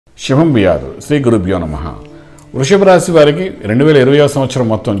శుభం బియాదు శ్రీ గురుభ్యో నమః. వృషభ రాశి వారికి 2020వ సంవత్సరం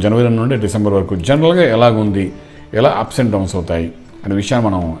మొత్తం జనవరి నుండి డిసెంబర్ వరకు జనరల్గా ఎలాగుంది, ఎలా అప్స్ అండ్ డౌన్స్ అవుతాయి అనే విషయాన్ని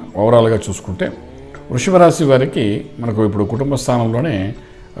మనం ఓవరాల్గా చూసుకుంటే, వృషభ రాశి వారికి మనకు ఇప్పుడు కుటుంబ స్థానంలోనే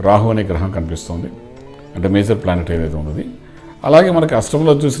రాహు అనే గ్రహం కనిపిస్తుంది. అంటే మేజర్ ప్లానెట్ ఏదైతే ఉన్నది. అలాగే మనకి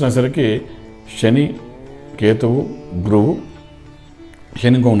అష్టంలో చూసినసరికి శని, కేతువు, గురువు.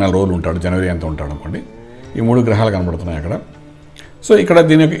 శని ఇంకో 4 రోజులు ఉంటాడు, జనవరి ఎంత ఉంటాడు అనుకోండి. ఈ 3 గ్రహాలు కనబడుతున్నాయి అక్కడ. సో ఇక్కడ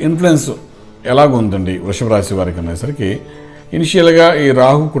దీని యొక్క ఇన్ఫ్లుయెన్స్ ఎలాగుందండి వృషభ రాశి వారికి అనేసరికి, ఇనిషియల్గా ఈ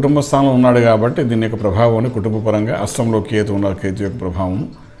రాహు కుటుంబ స్థానంలో ఉన్నాడు కాబట్టి దీని యొక్క ప్రభావం కుటుంబ పరంగా, అష్టంలో కేతు ఉన్న కేతు యొక్క ప్రభావం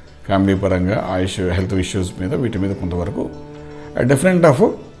ఫ్యామిలీ పరంగా, ఆయుష్, హెల్త్ ఇష్యూస్ మీద, వీటి మీద కొంతవరకు డిఫరెంట్ ఆఫ్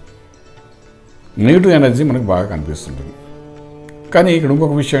నెగిటివ్ ఎనర్జీ మనకు బాగా కనిపిస్తుంటుంది. కానీ ఇక్కడ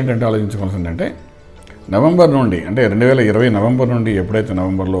ఇంకొక విషయం ఏంటంటే ఆలోచించుకోవాల్సిందంటే, నవంబర్ నుండి అంటే 2020 నవంబర్ నుండి ఎప్పుడైతే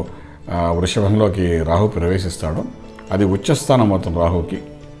నవంబర్లో వృషభంలోకి రాహు ప్రవేశిస్తాడో అది ఉచ్చస్థానం అవుతుంది రాహుకి.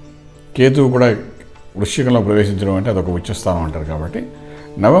 కేతువు కూడా వృశ్చికంలో ప్రవేశించడం అంటే అదొక ఉచ్చస్థానం అంటారు. కాబట్టి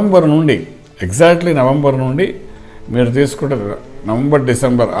నవంబర్ నుండి, ఎగ్జాక్ట్లీ నవంబర్ నుండి మీరు తీసుకుంటే నవంబర్,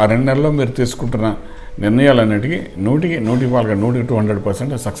 డిసెంబర్ ఆ 2 నెలల్లో మీరు తీసుకుంటున్న నిర్ణయాలన్నిటికీ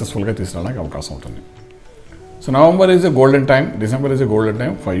 100% సక్సెస్ఫుల్గా తీసుకురావడానికి అవకాశం ఉంటుంది. So November is a golden time, December is a golden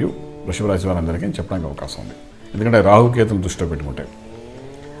time for you వృషభ రాశి వారందరికీ చెప్పడానికి అవకాశం ఉంది. ఎందుకంటే రాహుకేతులు దృష్టిలో పెట్టుకుంటే.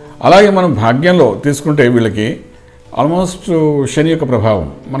 అలాగే మనం భాగ్యంలో తీసుకుంటే వీళ్ళకి ఆల్మోస్ట్ శని యొక్క ప్రభావం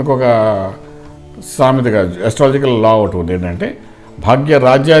మనకు ఒక సామెతగా అస్ట్రాలజికల్ లా ఒకటి ఉంది. ఏంటంటే భాగ్య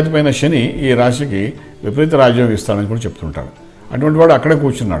రాజ్యాధిపైన శని ఈ రాశికి విపరీత రాజ్యం ఇస్తాడని కూడా చెప్తుంటాడు. అటువంటి వాడు అక్కడే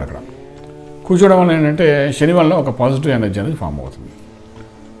కూర్చున్నాడు. అక్కడ కూర్చోవడం వల్ల ఏంటంటే శని వల్ల ఒక పాజిటివ్ ఎనర్జీ అనేది ఫామ్ అవుతుంది.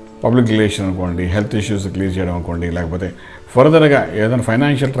 పబ్లిక్ రిలేషన్ అనుకోండి, హెల్త్ ఇష్యూస్ క్లియర్ చేయడం అనుకోండి, లేకపోతే ఫర్దర్గా ఏదైనా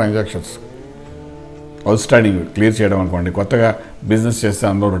financial transactions out standing clear చేయడం అనుకోండి, కొత్తగా బిజినెస్ చేస్తే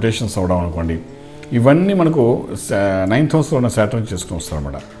అందులో రొటేషన్స్ అవ్వడం అనుకోండి, ఇవన్నీ మనకు 9th హౌస్లో ఉన్న శాటర్న్ చేసుకుని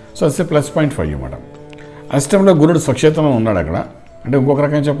వస్తారన్నమాట. So అట్స్ A plus point for you అన్నమాట. అష్టంలో గురుడు స్వక్షేత్రంలో ఉన్నాడు అక్కడ. అంటే ఇంకొక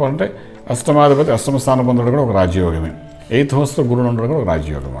రకంగా చెప్పాలంటే అష్టమాధిపతి అష్టమ స్థానం పొందడం కూడా ఒక రాజ్యయోగమే. 8th హౌస్లో గురుడు ఉండడం కూడా ఒక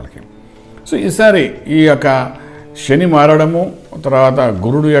రాజ్యయోగం వాళ్ళకి. సో ఈసారి ఈ యొక్క శని మారడము, తర్వాత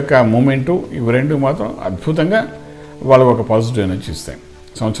గురుడు యొక్క మూమెంటు, ఇవి రెండు మాత్రం అద్భుతంగా వాళ్ళకు ఒక పాజిటివ్ ఎనర్జీ ఇస్తాయి,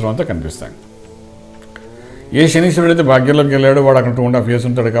 సంవత్సరం అంతా కనిపిస్తాయి. ఏ శనీశ్వరుడు అయితే భాగ్యంలోకి వెళ్ళాడో వాడు అక్కడ 2.5 years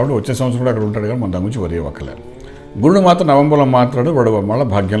ఉంటాడు కాబట్టి వచ్చే సంవత్సరం కూడా అక్కడ ఉంటాడు. కానీ మన దాని గురించి వరి అవ్వక్కలేదు. గురుడు మాత్రం నవంబర్లో మాట్లాడు, వాడు మళ్ళీ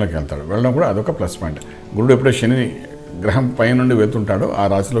భాగ్యంలోకి వెళ్తాడు. వెళ్ళడం కూడా అదొక ప్లస్ పాయింట్. గురుడు ఎప్పుడో శని గ్రహం పై నుండి వెళ్తుంటాడో ఆ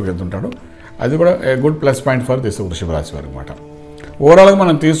రాశిలోకి వెళ్తుంటాడు. అది కూడా a good plus point for this వృషభ రాశి వారి అనమాట. ఓవరాల్గా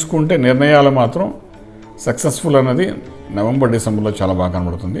మనం తీసుకుంటే నిర్ణయాలు మాత్రం సక్సెస్ఫుల్ అనేది నవంబర్, డిసెంబర్లో చాలా బాగా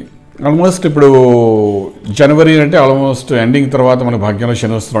కనబడుతుంది. ఆల్మోస్ట్ ఇప్పుడు జనవరి అంటే ఆల్మోస్ట్ ఎండింగ్ తర్వాత మనకు భాగ్యంలో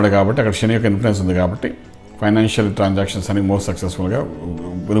శని వస్తున్నాడు కాబట్టి అక్కడ శని యొక్క ఇన్ఫ్లుయెన్స్ ఉంది కాబట్టి ఫైనాన్షియల్ ట్రాన్సాక్షన్స్ అని మోస్ట్ సక్సెస్ఫుల్గా,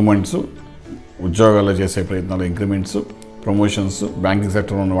 ఇంప్రూవ్మెంట్స్, ఉద్యోగాల్లో చేసే ప్రయత్నాలు, ఇంక్రిమెంట్స్, ప్రమోషన్స్, బ్యాంకింగ్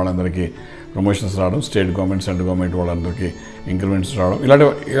సెక్టర్లో ఉన్న వాళ్ళందరికీ ప్రమోషన్స్ రావడం, స్టేట్ గవర్నమెంట్, సెంట్రల్ గవర్నమెంట్ వాళ్ళందరికీ ఇంక్రిమెంట్స్ రావడం, ఇలాంటి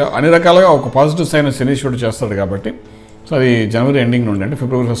అన్ని రకాలుగా ఒక పాజిటివ్ సైన్ శనీశ్వరుడు చేస్తాడు కాబట్టి. సో అది జనవరి ఎండింగ్ నుండి అంటే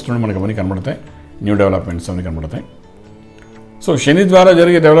ఫిబ్రవరి 1st నుండి మనకి అవన్నీ కనబడతాయి, న్యూ డెవలప్మెంట్స్ అన్నీ కనబడతాయి. సో శని ద్వారా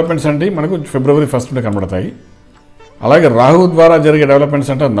జరిగే డెవలప్మెంట్స్ అంటే మనకు ఫిబ్రవరి 1st నుండి కనబడతాయి. అలాగే రాహు ద్వారా జరిగే డెవలప్మెంట్స్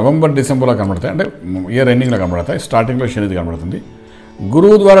అంటే నవంబర్, డిసెంబర్లో కనబడతాయి, అంటే ఇయర్ ఎండింగ్లో కనబడతాయి. స్టార్టింగ్లో శనిది కనబడుతుంది.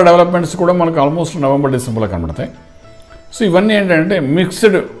 గురువు ద్వారా డెవలప్మెంట్స్ కూడా మనకు ఆల్మోస్ట్ నవంబర్, డిసెంబర్లో కనబడతాయి. సో ఇవన్నీ ఏంటంటే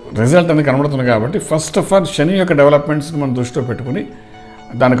మిక్స్డ్ రిజల్ట్ అనేది కనబడుతుంది కాబట్టి ఫస్ట్ ఆఫ్ ఆల్ శని యొక్క డెవలప్మెంట్స్ని మనం దృష్టిలో పెట్టుకుని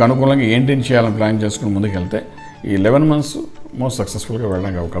దానికి అనుకూలంగా ఏంటి చేయాలని ప్లాన్ చేసుకుని ముందుకు వెళ్తే ఈ 11 months మోస్ట్ సక్సెస్ఫుల్గా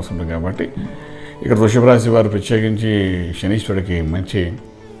వెళ్ళడానికి అవకాశం ఉంటుంది. కాబట్టి ఇక్కడ వృషభ రాశి వారు ప్రత్యేకించి శనీశ్వరుడికి మంచి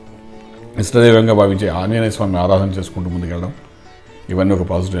ఇష్టదైవంగా భావించే ఆంజనేయ స్వామి ఆరాధన చేసుకుంటూ ముందుకెళ్ళడం, ఇవన్నీ ఒక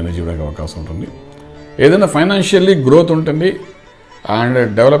పాజిటివ్ ఎనర్జీ ఇవ్వడానికి అవకాశం ఉంటుంది. ఏదైనా ఫైనాన్షియల్లీ గ్రోత్ ఉంటుంది అండ్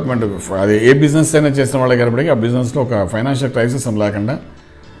డెవలప్మెంట్, అది ఏ బిజినెస్ అయినా చేసిన వాళ్ళకి కాబట్టి ఆ బిజినెస్లో ఒక ఫైనాన్షియల్ క్రైసిస్ అని లేకుండా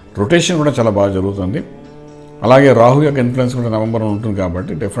రొటేషన్ కూడా చాలా బాగా జరుగుతుంది. అలాగే రాహు యొక్క ఇన్ఫ్లుయెన్స్ కూడా నవంబర్లో ఉంటుంది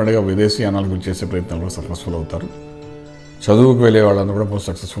కాబట్టి డెఫినెట్గా విదేశీ యానాల గురించి చేసే ప్రయత్నాలు కూడా సక్సెస్ఫుల్ అవుతారు. చదువుకు వెళ్ళే వాళ్ళందరూ కూడా మోస్ట్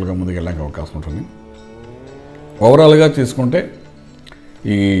సక్సెస్ఫుల్గా ముందుకు వెళ్ళడానికి అవకాశం ఉంటుంది. ఓవరాల్గా తీసుకుంటే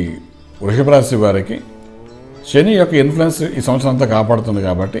ఈ వృషభ రాశి వారికి శని యొక్క ఇన్ఫ్లుయెన్స్ ఈ సంవత్సరం అంతా కాపాడుతుంది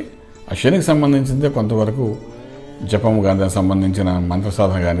కాబట్టి ఆ శనికి సంబంధించిందే కొంతవరకు జపము కానీ, దానికి సంబంధించిన మంత్ర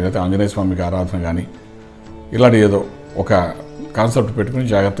సాధన కానీ, లేకపోతే ఆంజనేయ స్వామికి ఆరాధన కానీ, ఇలాంటి ఏదో ఒక కాన్సెప్ట్ పెట్టుకుని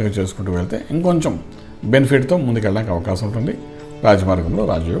జాగ్రత్తగా చేసుకుంటూ వెళ్తే ఇంకొంచెం బెనిఫిట్తో ముందుకెళ్ళడానికి అవకాశం ఉంటుంది. రాజమార్గంలో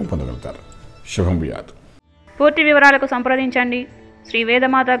రాజయోగం పొందగలుగుతారు. శుభం బియాదు. పూర్తి వివరాలకు సంప్రదించండి శ్రీ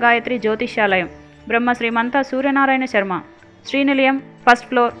వేదమాత గాయత్రి జ్యోతిష్యాలయం, బ్రహ్మశ్రీ మంత Suryanarayana Sharma, Srinilayam, 1st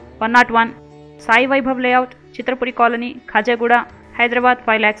floor, 101, Sai Vaibhav layout, Chitrapuri colony, Khajaguda, Hyderabad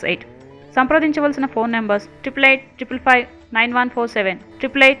 5,08,000. సంప్రదించవలసిన ఫోన్ నెంబర్స్ 8855559147,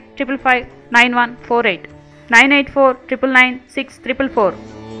 8855559148, 984 999 644.